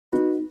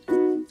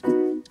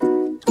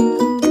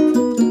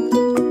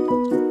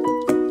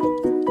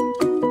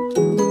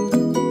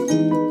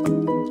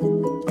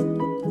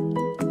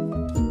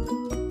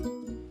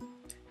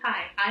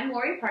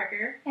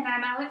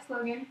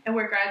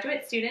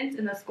graduate students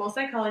in the school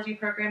psychology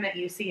program at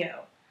UCO.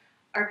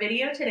 Our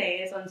video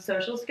today is on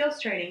social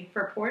skills training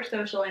for poor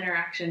social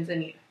interactions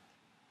in youth.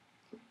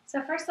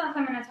 So first off,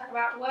 I'm going to talk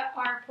about what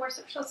are poor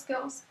social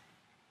skills.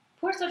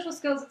 Poor social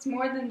skills, it's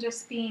more than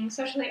just being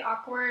socially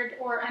awkward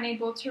or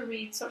unable to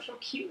read social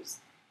cues.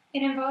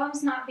 It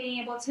involves not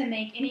being able to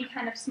make any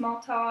kind of small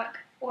talk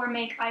or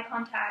make eye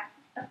contact,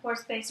 of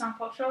course based on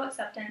cultural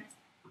acceptance,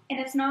 and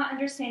it's not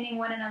understanding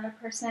what another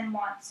person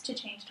wants to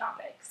change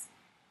topics.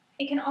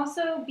 It can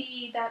also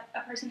be that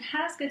a person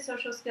has good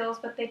social skills,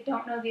 but they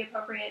don't know the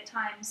appropriate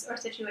times or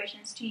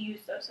situations to use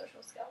those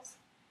social skills.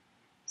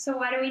 So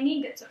why do we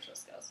need good social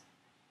skills?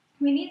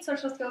 We need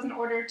social skills in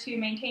order to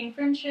maintain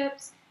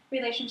friendships,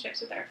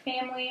 relationships with our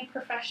family,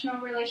 professional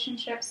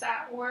relationships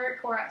at work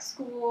or at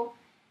school,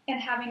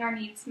 and having our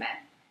needs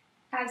met.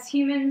 As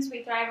humans,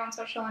 we thrive on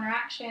social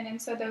interaction,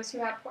 and so those who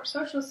have poor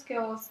social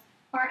skills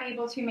aren't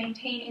able to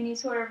maintain any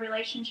sort of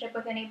relationship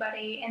with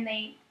anybody, and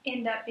they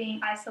end up being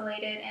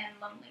isolated and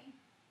lonely.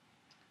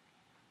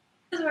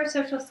 This is where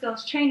social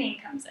skills training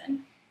comes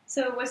in.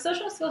 So with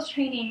social skills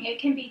training, it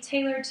can be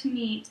tailored to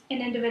meet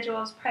an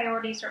individual's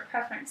priorities or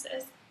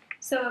preferences.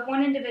 So if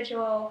one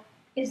individual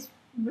is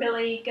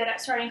really good at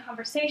starting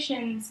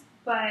conversations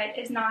but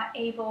is not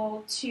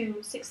able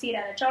to succeed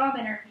at a job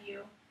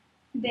interview,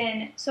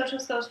 then social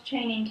skills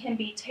training can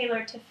be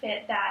tailored to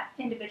fit that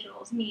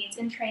individual's needs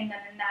and train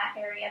them in that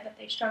area that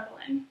they struggle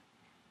in.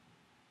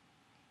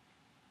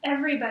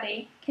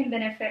 Everybody can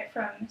benefit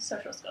from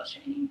social skills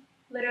training,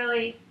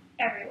 literally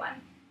everyone,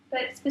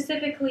 but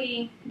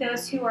specifically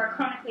those who are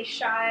chronically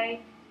shy,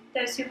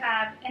 those who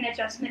have an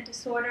adjustment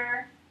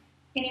disorder,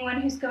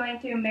 anyone who's going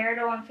through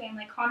marital and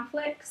family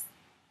conflicts,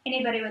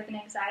 anybody with an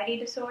anxiety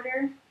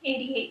disorder,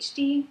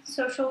 ADHD,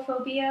 social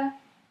phobia,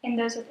 and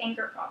those with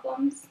anger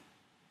problems.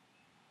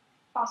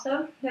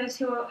 Also, those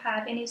who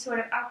have any sort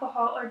of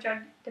alcohol or drug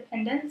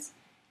dependence,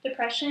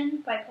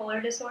 depression,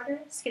 bipolar disorder,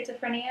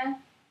 schizophrenia,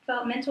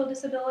 developmental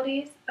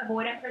disabilities,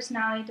 avoidant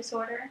personality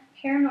disorder,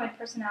 paranoid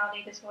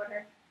personality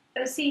disorder,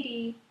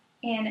 OCD,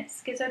 and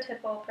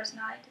schizotypal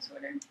personality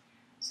disorder.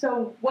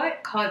 So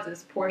what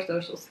causes poor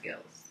social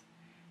skills?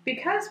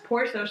 Because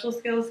poor social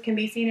skills can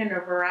be seen in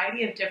a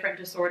variety of different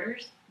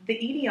disorders, the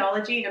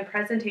etiology and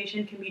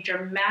presentation can be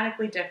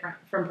dramatically different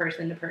from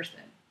person to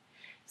person.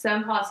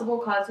 Some possible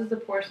causes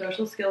of poor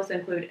social skills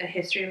include a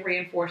history of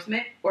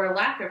reinforcement or a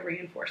lack of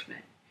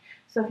reinforcement.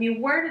 So if you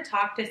were to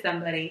talk to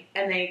somebody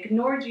and they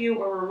ignored you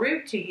or were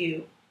rude to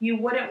you, you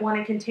wouldn't want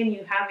to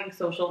continue having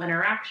social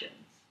interactions.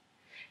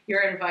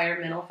 Your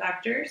environmental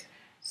factors.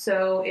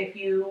 So if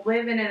you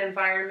live in an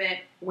environment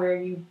where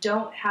you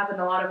don't have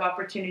a lot of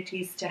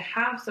opportunities to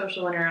have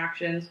social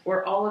interactions,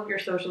 or all of your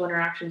social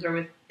interactions are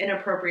with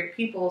inappropriate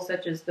people,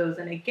 such as those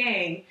in a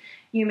gang,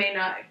 you may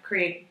not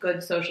create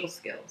good social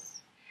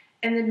skills.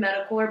 And then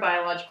medical or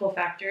biological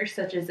factors,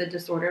 such as a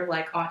disorder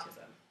like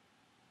autism.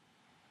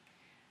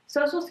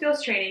 Social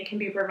skills training can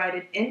be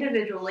provided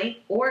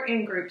individually or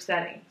in group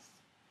settings.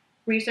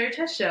 Research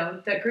has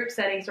shown that group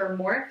settings are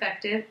more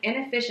effective and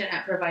efficient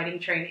at providing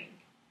training.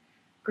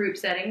 Group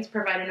settings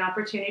provide an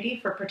opportunity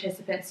for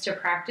participants to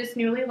practice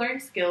newly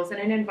learned skills in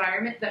an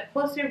environment that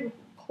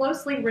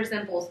closely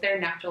resembles their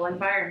natural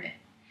environment.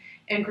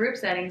 And group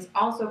settings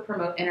also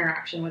promote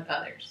interaction with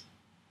others.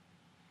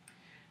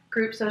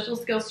 Group social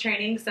skills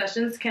training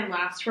sessions can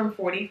last from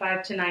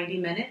 45 to 90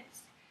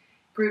 minutes.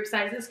 Group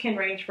sizes can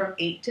range from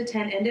 8 to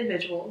 10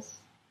 individuals.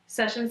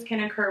 Sessions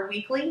can occur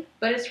weekly,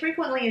 but as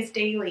frequently as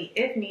daily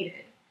if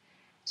needed.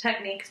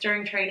 Techniques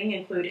during training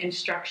include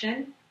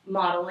instruction,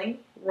 modeling,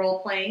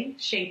 role-playing,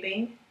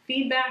 shaping,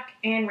 feedback,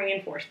 and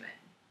reinforcement.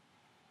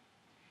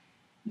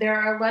 There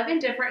are 11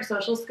 different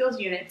social skills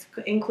units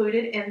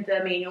included in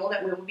the manual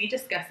that we will be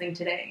discussing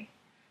today.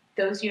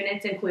 Those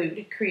units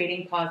include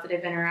creating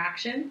positive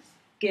interactions,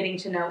 getting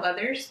to know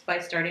others by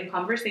starting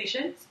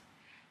conversations,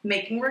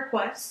 making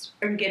requests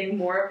or getting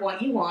more of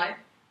what you want,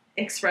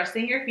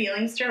 expressing your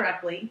feelings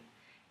directly,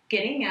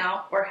 getting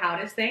out or how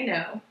to say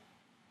no,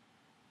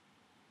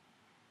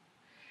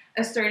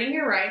 asserting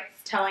your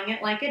rights, telling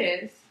it like it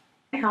is,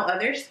 how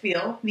others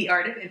feel, the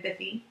art of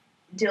empathy,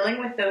 dealing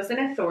with those in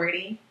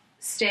authority,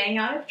 staying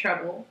out of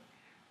trouble,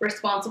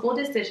 responsible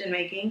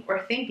decision-making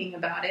or thinking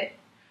about it,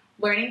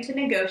 learning to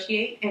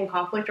negotiate and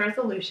conflict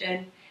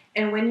resolution,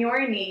 and when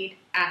you're in need,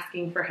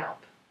 asking for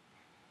help.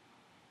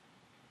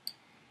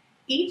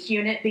 Each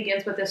unit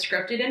begins with a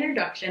scripted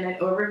introduction and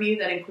overview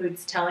that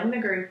includes telling the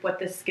group what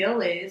the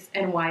skill is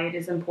and why it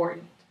is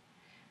important.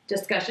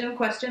 Discussion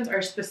questions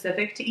are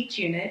specific to each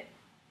unit.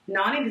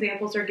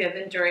 Non-examples are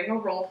given during a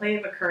role play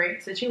of a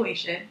current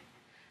situation.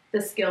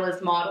 The skill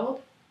is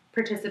modeled.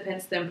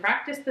 Participants then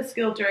practice the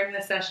skill during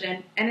the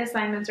session, and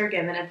assignments are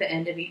given at the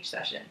end of each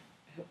session.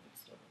 I hope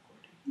it's still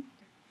recording.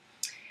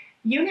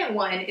 Unit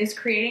 1 is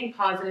creating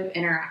positive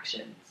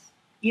interactions.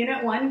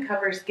 Unit 1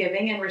 covers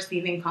giving and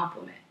receiving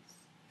compliments.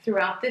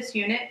 Throughout this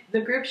unit,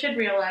 the group should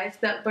realize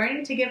that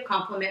learning to give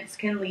compliments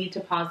can lead to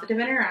positive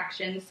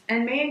interactions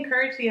and may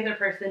encourage the other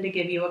person to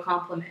give you a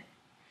compliment.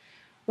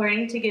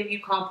 Learning to give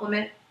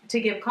to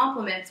give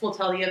compliments will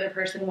tell the other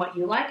person what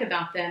you like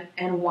about them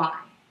and why.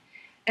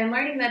 And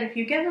learning that if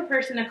you give a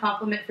person a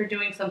compliment for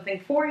doing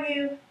something for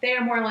you, they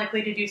are more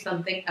likely to do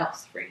something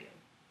else for you.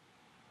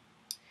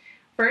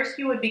 First,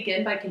 you would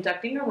begin by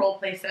conducting a role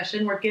play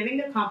session where giving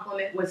a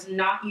compliment was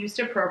not used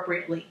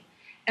appropriately,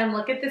 and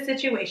look at the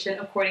situation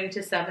according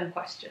to 7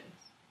 questions.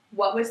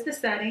 What was the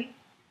setting?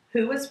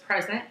 Who was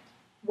present?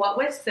 What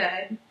was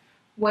said?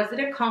 Was it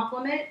a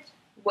compliment?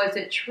 Was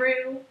it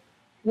true?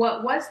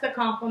 What was the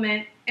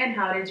compliment? And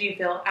how did you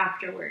feel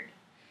afterward?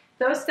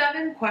 Those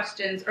 7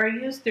 questions are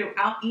used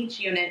throughout each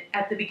unit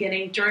at the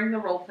beginning during the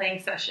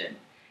role-playing session.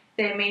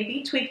 They may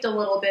be tweaked a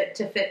little bit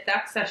to fit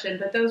that session,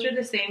 but those are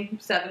the same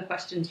 7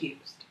 questions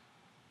used.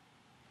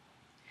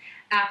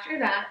 After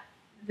that,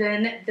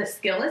 then the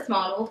skill is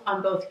modeled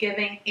on both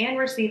giving and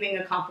receiving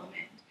a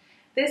compliment.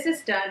 This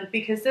is done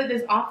because it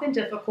is often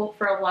difficult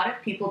for a lot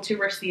of people to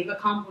receive a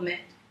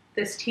compliment.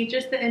 This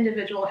teaches the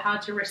individual how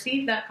to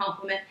receive that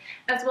compliment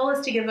as well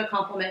as to give a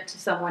compliment to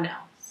someone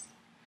else.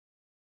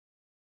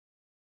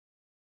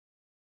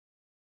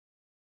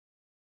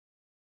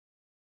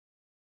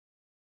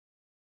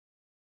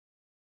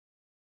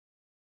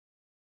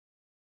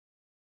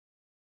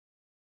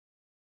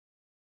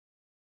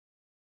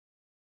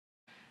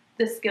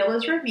 The skill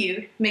is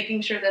reviewed,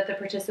 making sure that the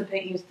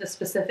participant used the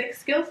specific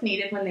skills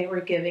needed when they were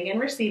giving and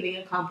receiving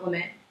a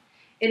compliment.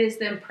 It is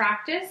then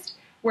practiced,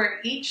 where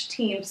each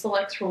team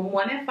selects from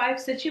 1 of 5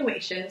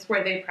 situations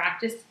where they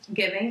practice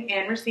giving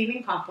and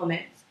receiving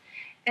compliments,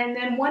 and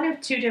then 1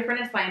 of 2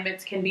 different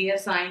assignments can be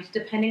assigned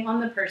depending on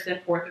the person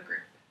or the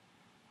group.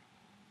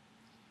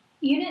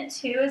 Unit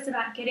 2 is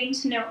about getting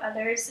to know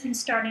others and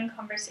starting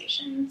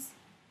conversations.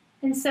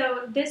 And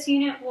so this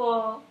unit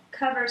will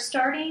cover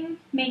starting,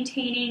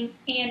 maintaining,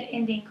 and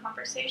ending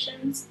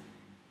conversations.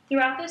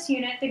 Throughout this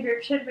unit, the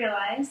group should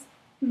realize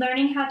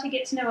learning how to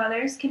get to know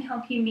others can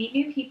help you meet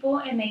new people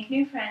and make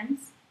new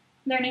friends.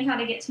 Learning how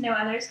to get to know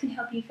others can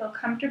help you feel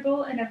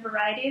comfortable in a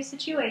variety of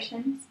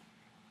situations.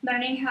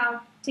 Learning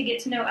how to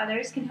get to know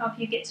others can help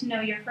you get to know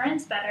your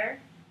friends better.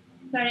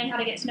 Learning how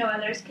to get to know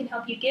others can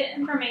help you get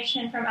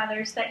information from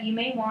others that you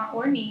may want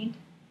or need.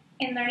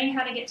 And learning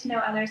how to get to know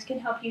others can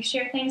help you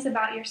share things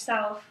about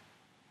yourself.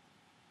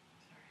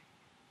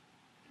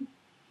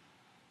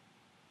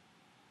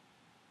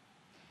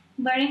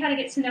 Learning how to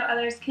get to know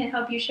others can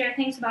help you share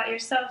things about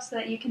yourself so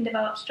that you can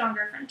develop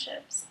stronger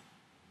friendships.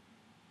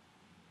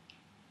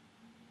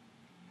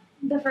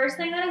 The first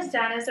thing that is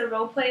done is a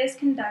role play is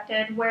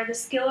conducted where the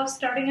skill of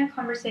starting a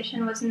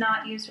conversation was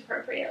not used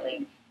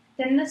appropriately.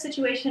 Then the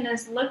situation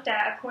is looked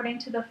at according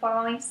to the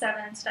following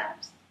 7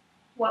 steps.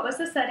 What was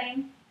the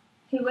setting?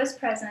 Who was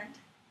present?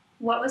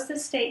 What was the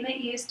statement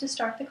used to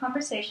start the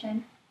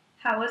conversation?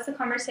 How was the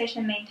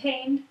conversation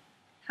maintained?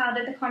 How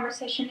did the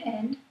conversation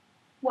end?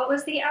 What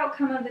was the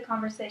outcome of the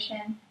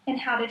conversation? And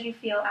how did you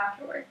feel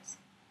afterwards?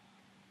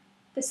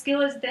 The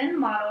skill is then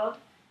modeled,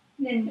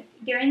 and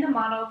during the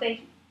model,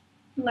 they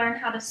learn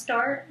how to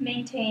start,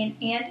 maintain,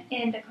 and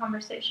end a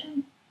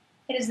conversation.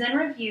 It is then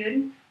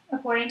reviewed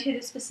according to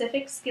the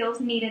specific skills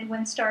needed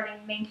when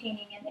starting,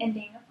 maintaining, and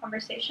ending a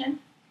conversation.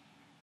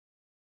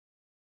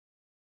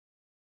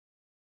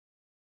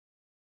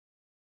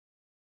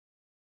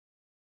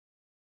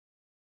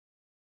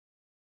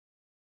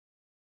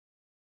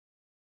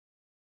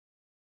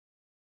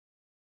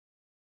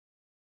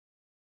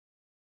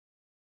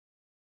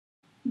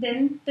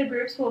 Then the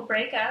groups will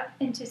break up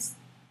and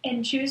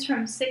choose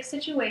from 6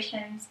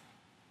 situations,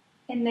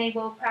 and they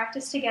will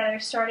practice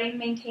together starting,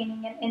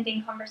 maintaining, and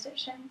ending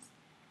conversations.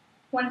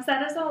 Once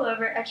that is all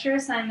over, extra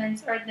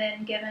assignments are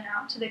then given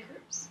out to the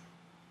groups.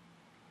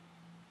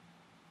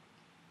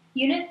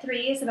 Unit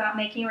 3 is about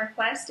making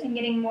requests and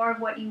getting more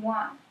of what you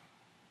want.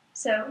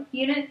 So,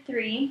 Unit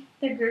 3,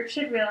 the group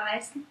should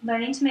realize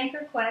learning to make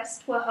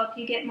requests will help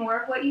you get more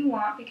of what you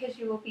want because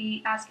you will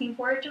be asking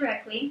for it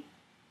directly.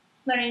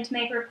 Learning to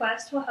make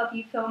requests will help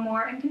you feel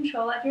more in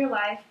control of your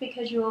life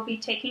because you will be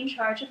taking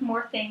charge of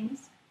more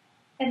things.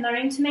 And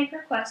learning to make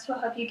requests will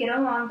help you get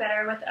along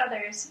better with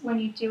others when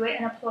you do it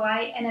and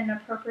apply in an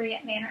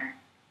appropriate manner.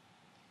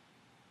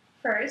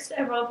 First,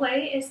 a role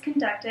play is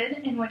conducted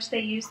in which they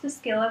use the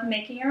skill of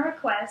making a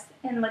request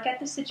and look at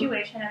the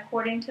situation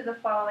according to the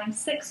following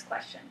 6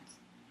 questions.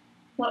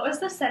 What was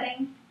the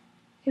setting?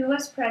 Who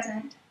was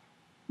present?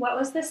 What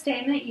was the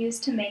statement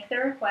used to make the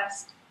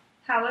request?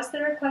 How was the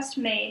request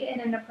made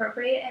in an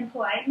appropriate and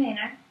polite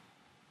manner?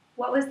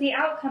 What was the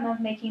outcome of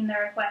making the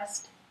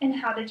request? And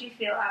how did you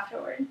feel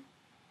afterward?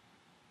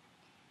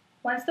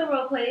 Once the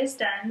role play is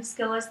done, the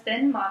skill is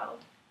then modeled.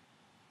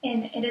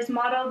 And it is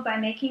modeled by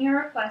making a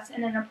request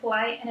in a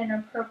polite and an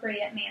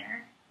appropriate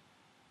manner.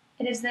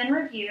 It is then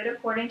reviewed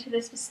according to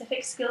the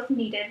specific skills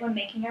needed when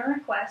making a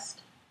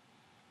request.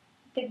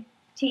 The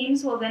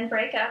teams will then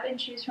break up and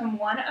choose from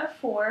 1 of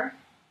 4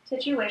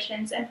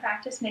 situations and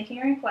practice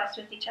making a request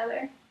with each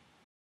other.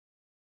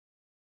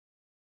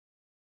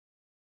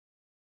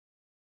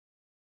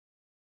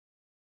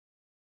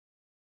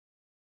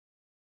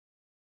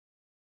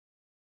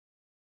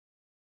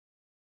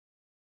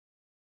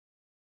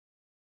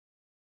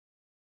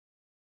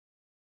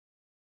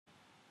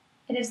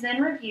 It is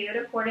then reviewed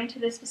according to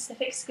the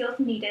specific skills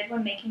needed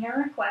when making a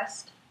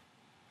request.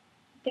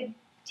 The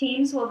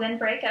teams will then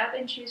break up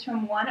and choose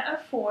from one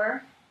of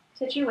 4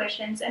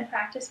 situations and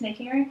practice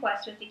making a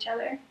request with each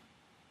other.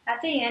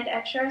 At the end,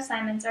 extra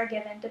assignments are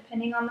given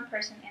depending on the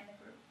person and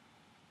the group.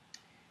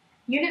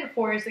 Unit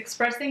 4 is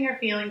expressing your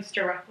feelings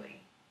directly.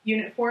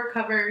 Unit 4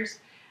 covers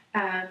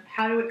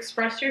how to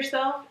express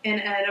yourself in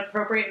an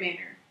appropriate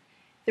manner.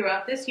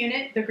 Throughout this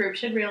unit, the group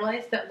should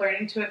realize that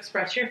learning to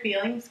express your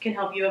feelings can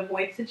help you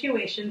avoid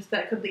situations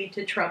that could lead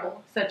to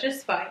trouble, such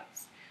as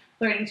fights.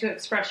 Learning to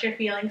express your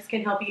feelings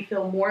can help you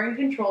feel more in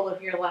control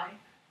of your life.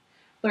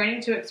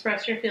 Learning to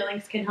express your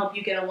feelings can help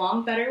you get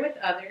along better with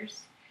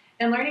others.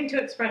 And learning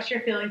to express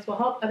your feelings will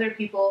help other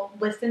people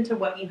listen to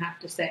what you have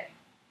to say.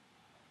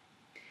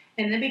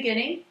 In the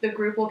beginning, the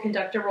group will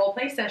conduct a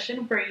role-play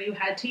session where you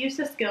had to use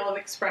the skill of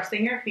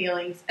expressing your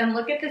feelings and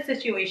look at the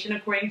situation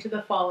according to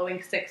the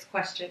following 6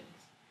 questions.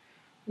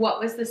 What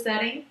was the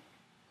setting?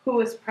 Who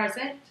was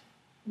present?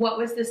 What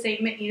was the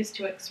statement used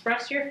to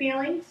express your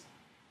feelings?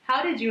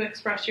 How did you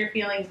express your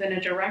feelings in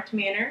a direct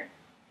manner?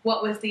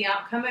 What was the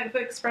outcome of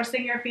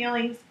expressing your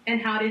feelings?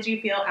 And how did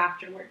you feel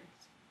afterwards?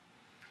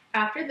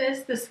 After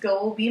this, the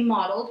skill will be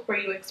modeled where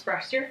you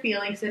express your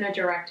feelings in a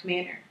direct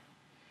manner.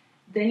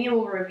 Then you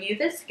will review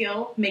the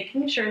skill,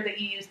 making sure that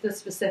you use the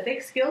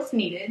specific skills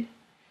needed.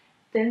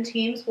 Then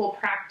teams will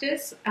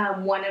practice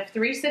one of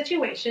 3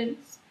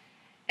 situations,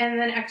 and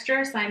then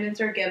extra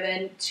assignments are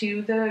given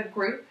to the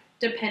group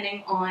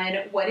depending on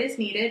what is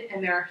needed,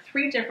 and there are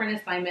 3 different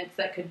assignments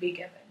that could be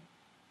given.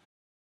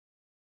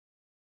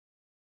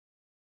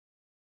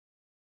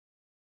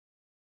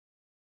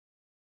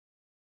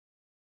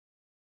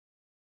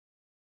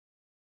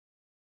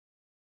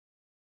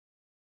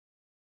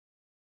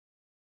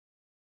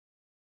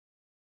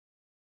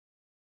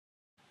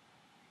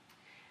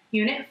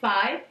 Unit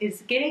 5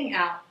 is getting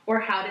out, or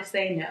how to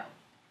say no.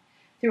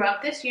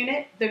 Throughout this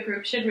unit, the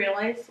group should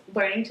realize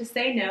learning to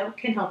say no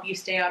can help you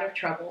stay out of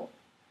trouble.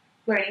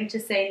 Learning to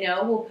say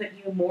no will put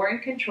you more in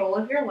control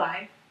of your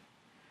life.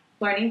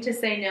 Learning to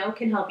say no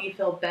can help you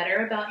feel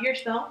better about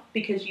yourself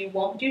because you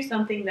won't do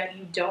something that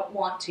you don't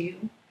want to.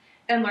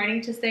 And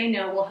learning to say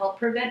no will help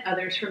prevent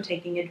others from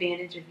taking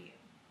advantage of you.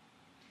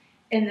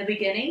 In the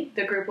beginning,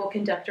 the group will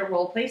conduct a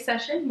role-play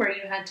session where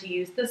you had to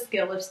use the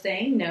skill of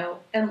saying no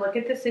and look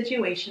at the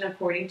situation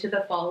according to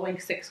the following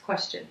 6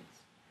 questions.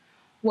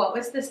 What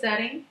was the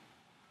setting?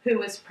 Who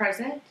was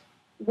present?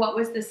 What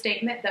was the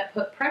statement that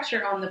put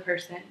pressure on the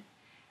person?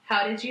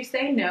 How did you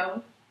say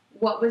no?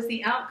 What was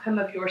the outcome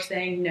of your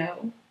saying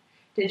no?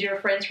 Did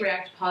your friends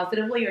react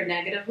positively or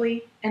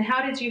negatively? And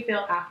how did you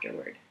feel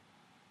afterward?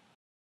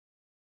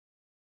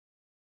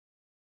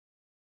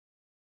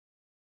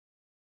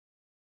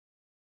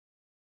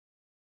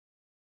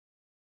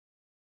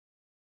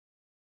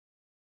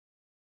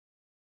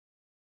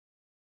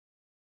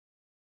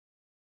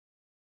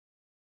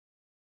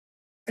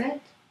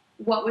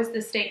 What was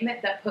the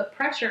statement that put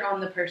pressure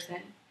on the person?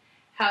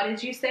 How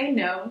did you say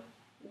no?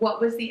 What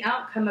was the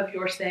outcome of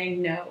your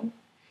saying no?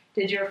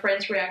 Did your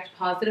friends react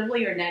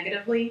positively or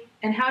negatively?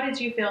 And how did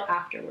you feel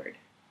afterward?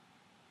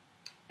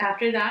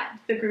 After that,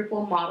 the group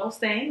will model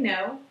saying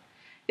no.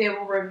 They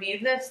will review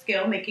the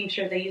skill, making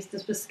sure they use the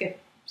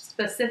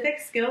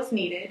specific skills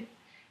needed.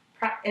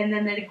 And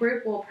then the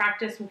group will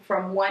practice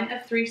from one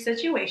of 3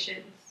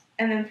 situations,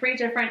 and then 3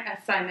 different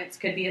assignments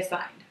could be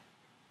assigned.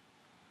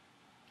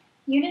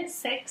 Unit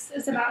 6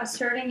 is about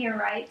asserting your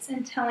rights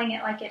and telling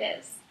it like it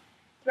is.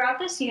 Throughout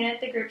this unit,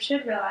 the group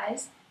should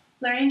realize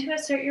learning to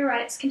assert your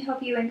rights can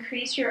help you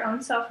increase your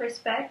own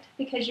self-respect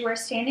because you are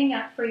standing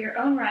up for your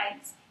own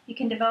rights. You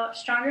can develop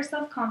stronger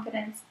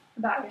self-confidence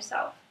about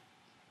yourself.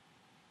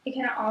 It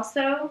can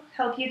also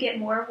help you get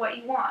more of what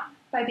you want.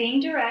 By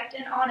being direct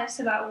and honest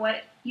about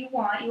what you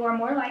want, you are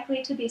more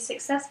likely to be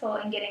successful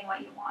in getting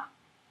what you want.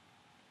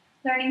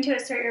 Learning to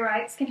assert your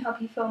rights can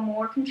help you feel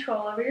more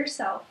control over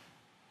yourself,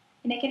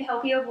 and it can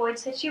help you avoid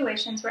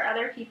situations where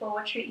other people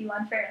will treat you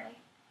unfairly.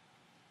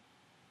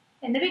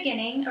 In the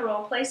beginning, a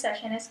role-play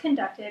session is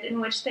conducted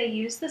in which they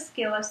use the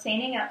skill of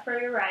standing up for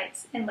your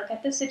rights and look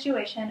at the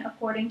situation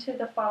according to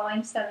the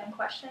following 7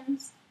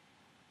 questions.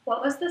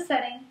 What was the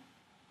setting?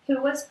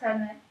 Who was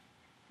present?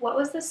 What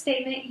was the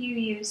statement you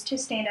used to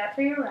stand up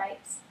for your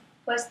rights?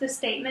 Was the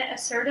statement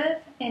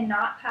assertive and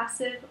not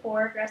passive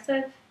or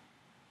aggressive?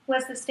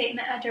 Was the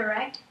statement a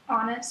direct,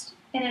 honest,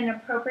 and an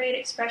appropriate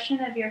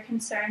expression of your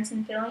concerns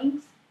and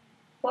feelings?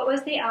 What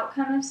was the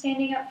outcome of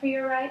standing up for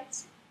your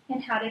rights?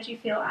 And how did you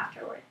feel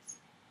afterwards?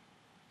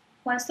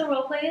 Once the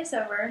role play is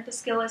over, the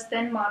skill is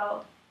then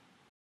modeled.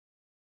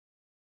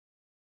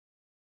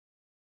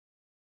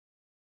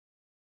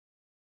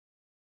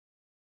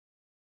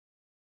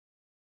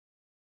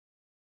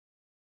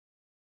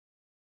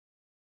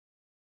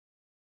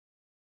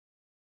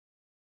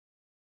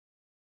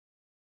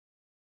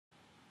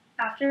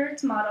 After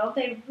it's modeled,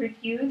 they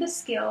review the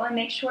skill and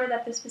make sure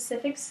that the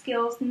specific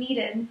skills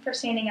needed for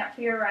standing up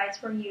for your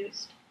rights were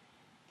used.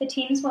 The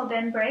teams will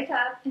then break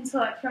up and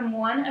select from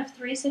one of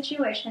 3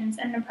 situations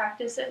and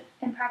practice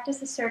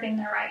asserting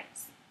their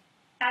rights.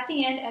 At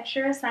the end,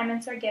 extra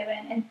assignments are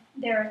given, and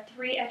there are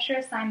 3 extra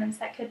assignments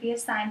that could be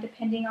assigned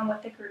depending on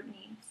what the group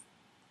needs.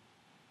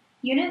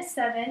 Unit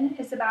 7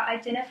 is about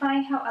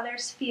identifying how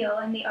others feel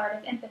and the art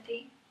of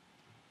empathy.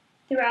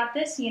 Throughout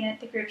this unit,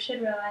 the group should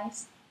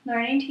realize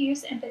learning to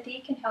use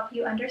empathy can help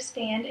you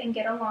understand and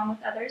get along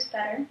with others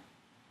better.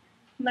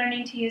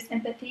 Learning to use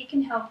empathy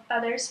can help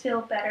others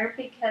feel better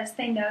because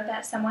they know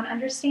that someone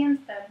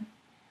understands them.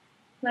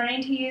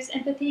 Learning to use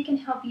empathy can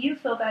help you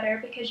feel better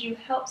because you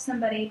help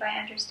somebody by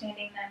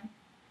understanding them.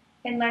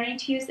 And learning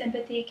to use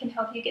empathy can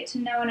help you get to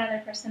know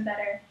another person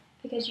better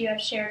because you have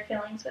shared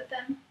feelings with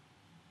them.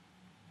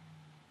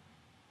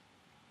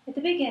 At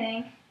the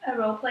beginning, a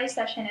role-play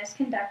session is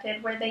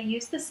conducted where they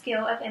use the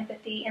skill of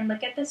empathy and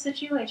look at the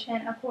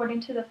situation according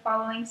to the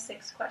following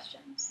 6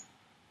 questions.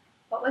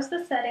 What was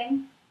the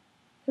setting?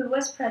 Who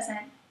was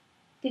present?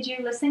 Did you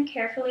listen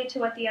carefully to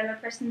what the other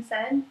person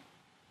said?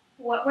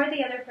 What were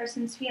the other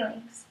person's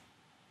feelings?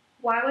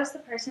 Why was the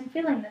person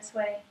feeling this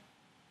way?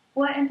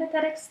 What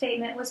empathetic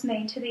statement was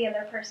made to the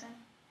other person?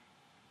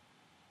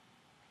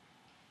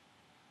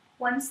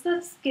 Once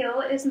the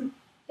skill is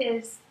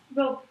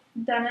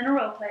done in a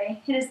role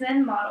play, it is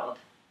then modeled.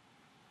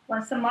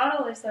 Once the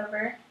model is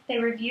over, they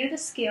review the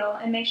skill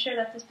and make sure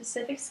that the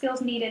specific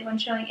skills needed when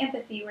showing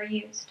empathy were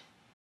used.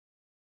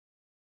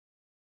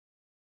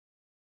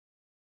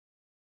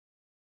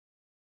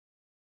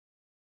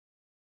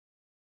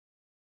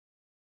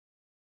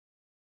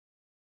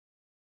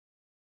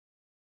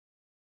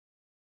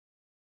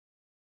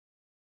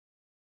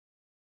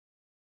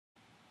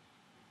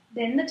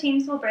 Then the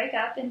teams will break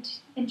up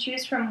and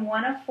choose from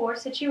one of 4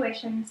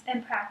 situations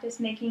and practice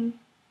making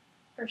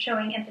or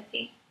showing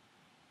empathy.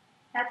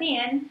 At the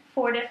end,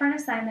 4 different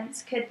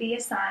assignments could be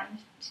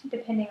assigned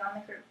depending on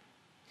the group.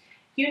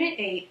 Unit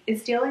 8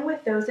 is dealing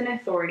with those in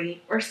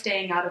authority or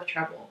staying out of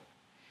trouble.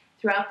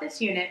 Throughout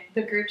this unit,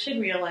 the group should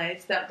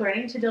realize that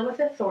learning to deal with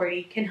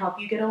authority can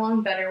help you get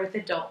along better with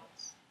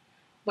adults.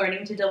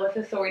 Learning to deal with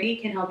authority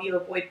can help you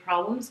avoid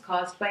problems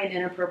caused by an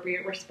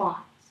inappropriate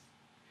response.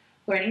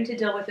 Learning to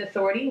deal with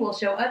authority will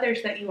show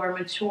others that you are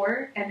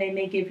mature and they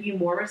may give you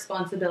more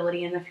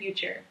responsibility in the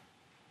future.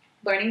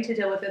 Learning to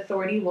deal with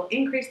authority will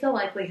increase the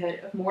likelihood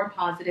of more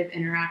positive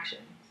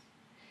interactions.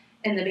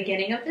 In the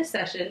beginning of this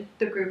session,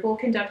 the group will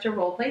conduct a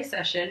role-play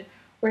session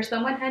where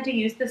someone had to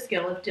use the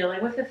skill of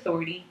dealing with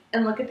authority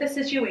and look at the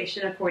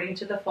situation according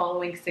to the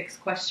following 6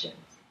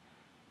 questions.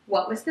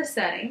 What was the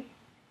setting?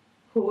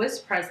 Who was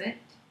present?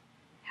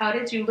 How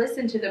did you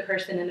listen to the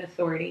person in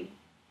authority?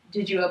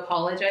 Did you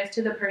apologize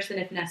to the person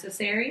if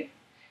necessary?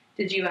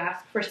 Did you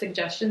ask for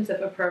suggestions if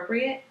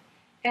appropriate?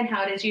 And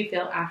how did you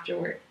feel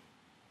afterward?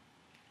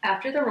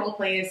 After the role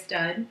play is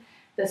done,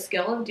 the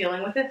skill of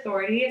dealing with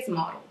authority is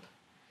modeled.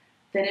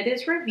 Then it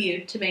is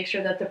reviewed to make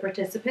sure that the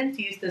participants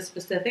use the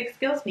specific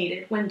skills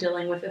needed when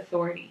dealing with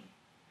authority.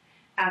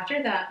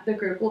 After that, the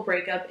group will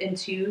break up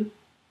into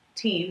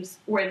teams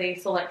where they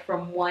select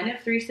from one of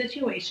 3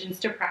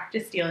 situations to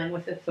practice dealing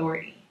with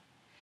authority.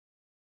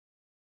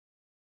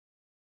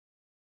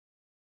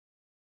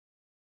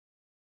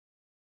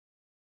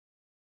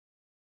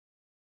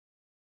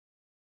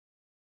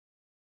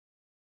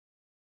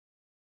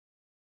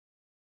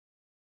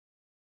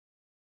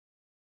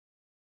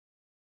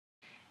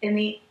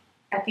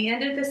 At the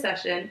end of the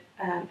session,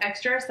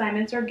 extra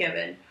assignments are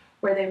given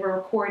where they will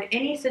record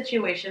any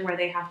situation where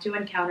they have to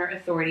encounter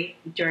authority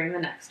during the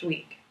next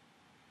week.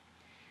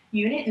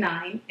 Unit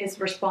 9 is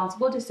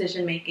responsible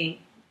decision-making,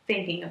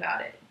 thinking about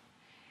it.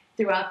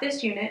 Throughout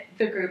this unit,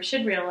 the group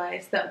should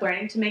realize that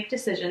learning to make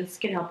decisions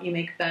can help you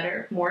make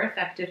better, more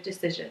effective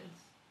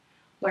decisions.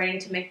 Learning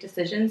to make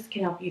decisions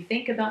can help you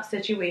think about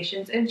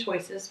situations and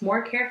choices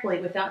more carefully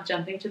without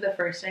jumping to the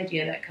first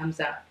idea that comes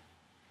up.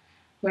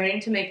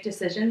 Learning to make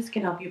decisions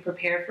can help you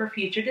prepare for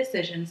future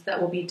decisions that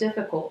will be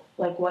difficult,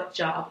 like what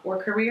job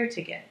or career to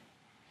get.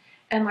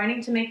 And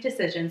learning to make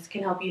decisions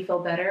can help you feel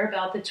better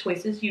about the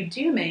choices you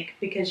do make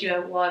because you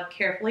will have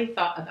carefully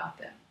thought about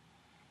them.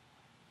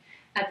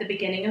 At the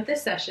beginning of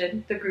this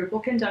session, the group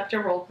will conduct a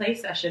role-play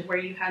session where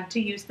you had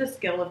to use the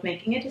skill of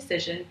making a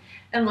decision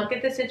and look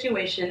at the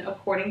situation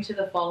according to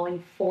the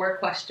following 4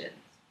 questions.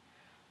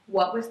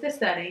 What was the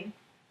setting?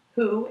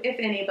 Who, if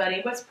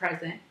anybody, was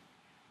present?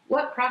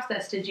 What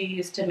process did you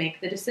use to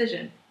make the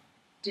decision?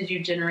 Did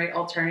you generate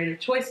alternative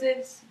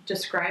choices?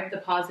 Describe the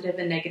positive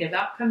and negative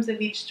outcomes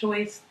of each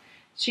choice?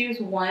 Choose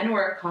one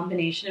or a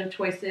combination of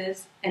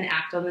choices and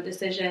act on the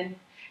decision?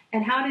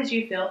 And how did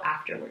you feel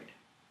afterward?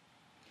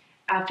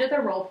 After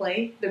the role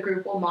play, the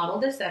group will model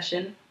the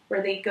session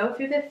where they go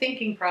through the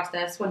thinking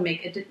process when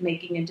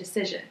making a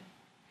decision.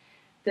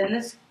 Then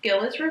the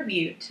skill is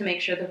reviewed to make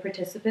sure the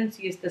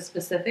participants use the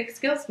specific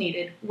skills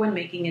needed when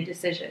making a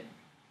decision.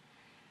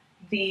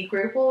 The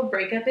group will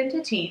break up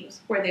into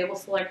teams where they will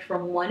select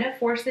from one of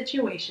 4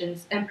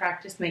 situations and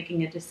practice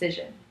making a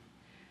decision.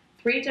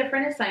 3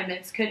 different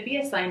assignments could be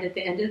assigned at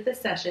the end of the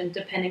session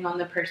depending on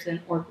the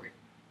person or group.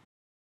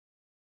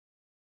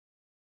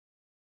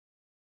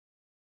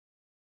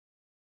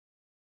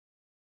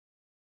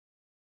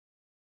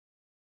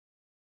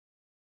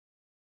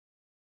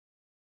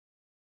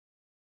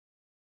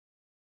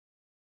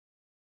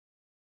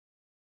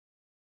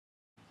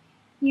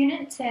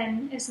 Unit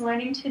 10 is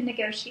learning to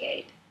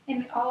negotiate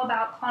and all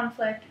about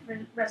conflict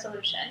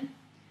resolution.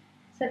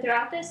 So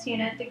throughout this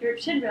unit, the group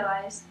should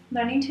realize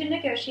learning to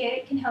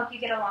negotiate can help you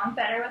get along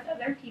better with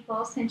other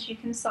people since you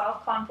can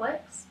solve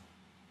conflicts.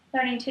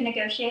 Learning to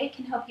negotiate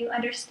can help you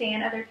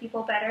understand other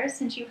people better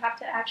since you have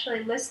to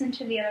actually listen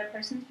to the other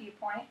person's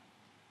viewpoint.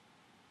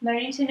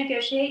 Learning to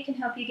negotiate can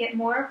help you get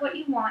more of what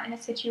you want in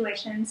a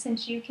situation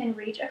since you can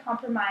reach a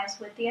compromise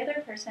with the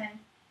other person.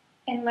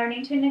 And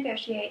learning to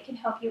negotiate can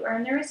help you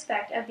earn the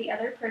respect of the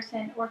other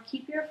person or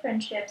keep your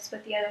friendships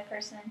with the other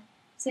person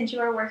since you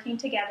are working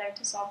together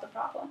to solve the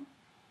problem.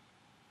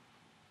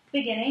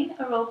 Beginning,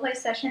 a role-play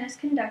session is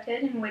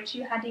conducted in which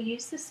you had to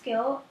use the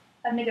skill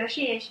of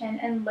negotiation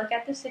and look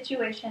at the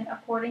situation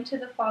according to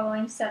the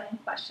following 7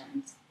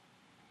 questions.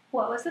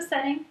 What was the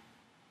setting?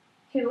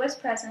 Who was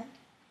present?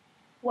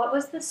 What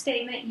was the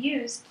statement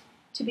used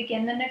to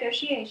begin the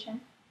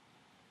negotiation?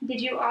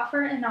 Did you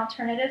offer an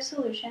alternative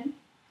solution?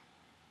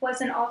 Was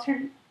an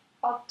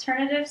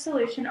alternative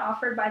solution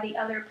offered by the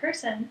other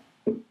person?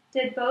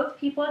 Did both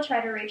people try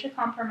to reach a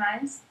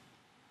compromise?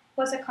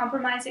 Was a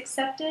compromise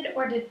accepted,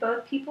 or did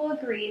both people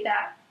agree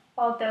that,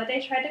 although they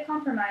tried to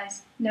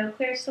compromise, no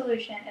clear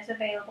solution is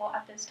available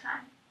at this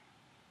time?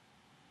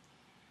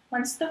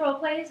 Once the role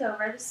play is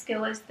over, the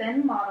skill is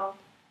then modeled.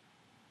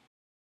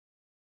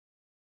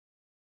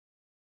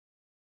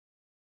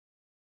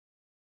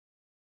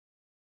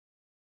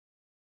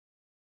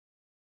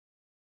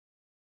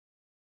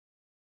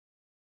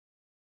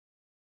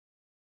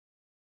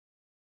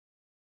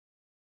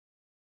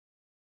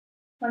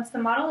 Once the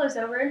model is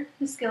over,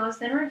 the skill is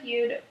then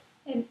reviewed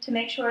to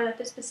make sure that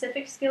the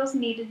specific skills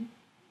needed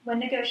when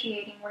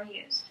negotiating were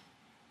used.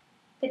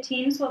 The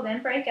teams will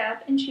then break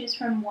up and choose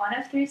from one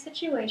of 3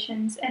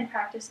 situations and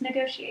practice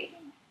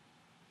negotiating.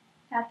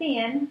 At the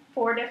end,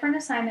 4 different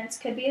assignments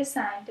could be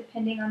assigned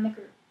depending on the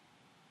group.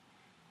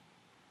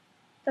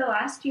 The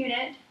last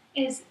unit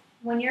is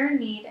when you're in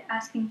need,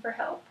 asking for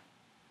help.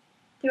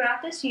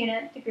 Throughout this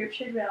unit, the group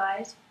should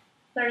realize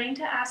learning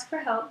to ask for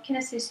help can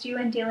assist you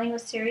in dealing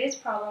with serious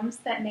problems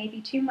that may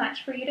be too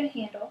much for you to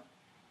handle.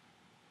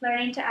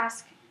 Learning to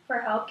ask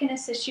for help can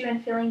assist you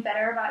in feeling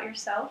better about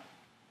yourself.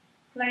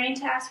 Learning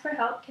to ask for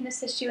help can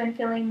assist you in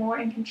feeling more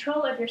in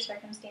control of your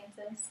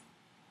circumstances.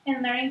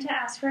 And learning to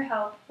ask for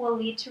help will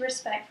lead to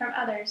respect from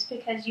others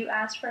because you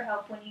asked for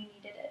help when you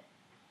needed it.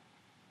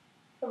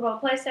 A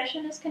role-play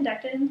session is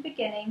conducted in the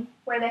beginning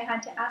where they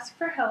had to ask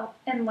for help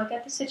and look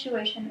at the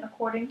situation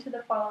according to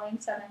the following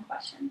 7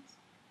 questions.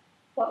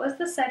 What was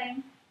the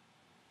setting?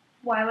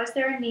 Why was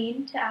there a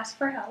need to ask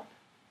for help?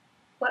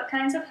 What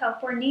kinds of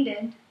help were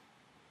needed?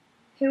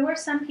 Who were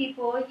some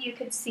people you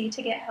could see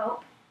to get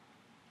help?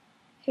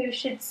 Who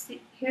should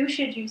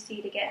you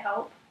see to get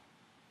help?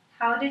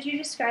 How did you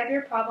describe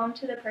your problem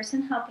to the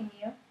person helping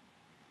you?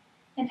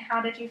 And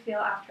how did you feel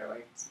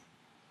afterwards?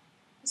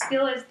 The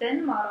skill is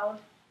then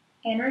modeled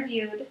and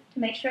reviewed to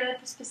make sure that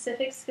the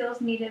specific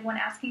skills needed when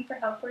asking for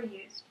help were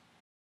used.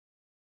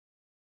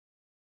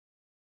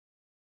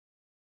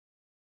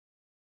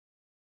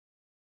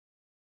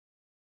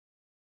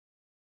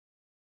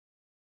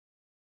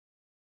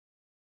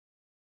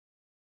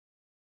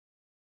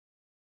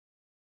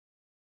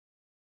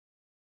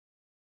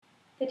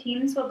 The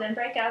teams will then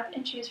break up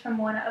and choose from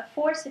one of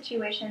 4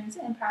 situations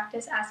and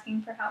practice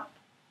asking for help.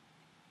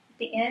 At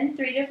the end,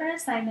 3 different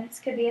assignments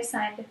could be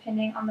assigned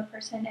depending on the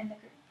person in the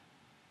group.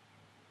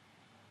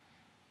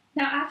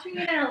 Now, after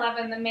Unit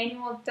 11, the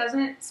manual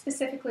doesn't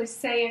specifically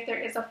say if there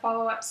is a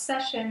follow-up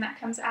session that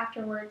comes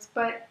afterwards,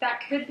 but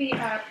that could be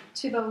up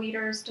to the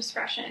leader's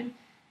discretion.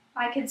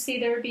 I could see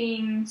there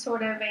being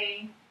sort of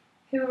a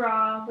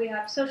hoorah, we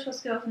have social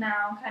skills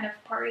now kind of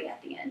party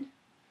at the end.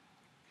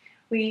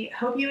 We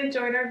hope you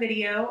enjoyed our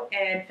video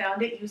and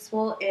found it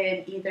useful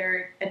in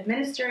either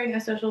administering a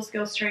social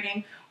skills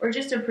training or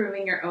just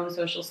improving your own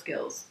social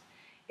skills.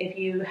 If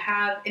you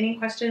have any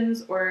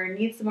questions or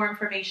need some more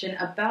information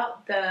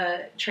about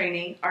the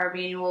training, our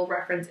manual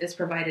reference is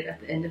provided at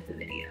the end of the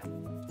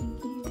video.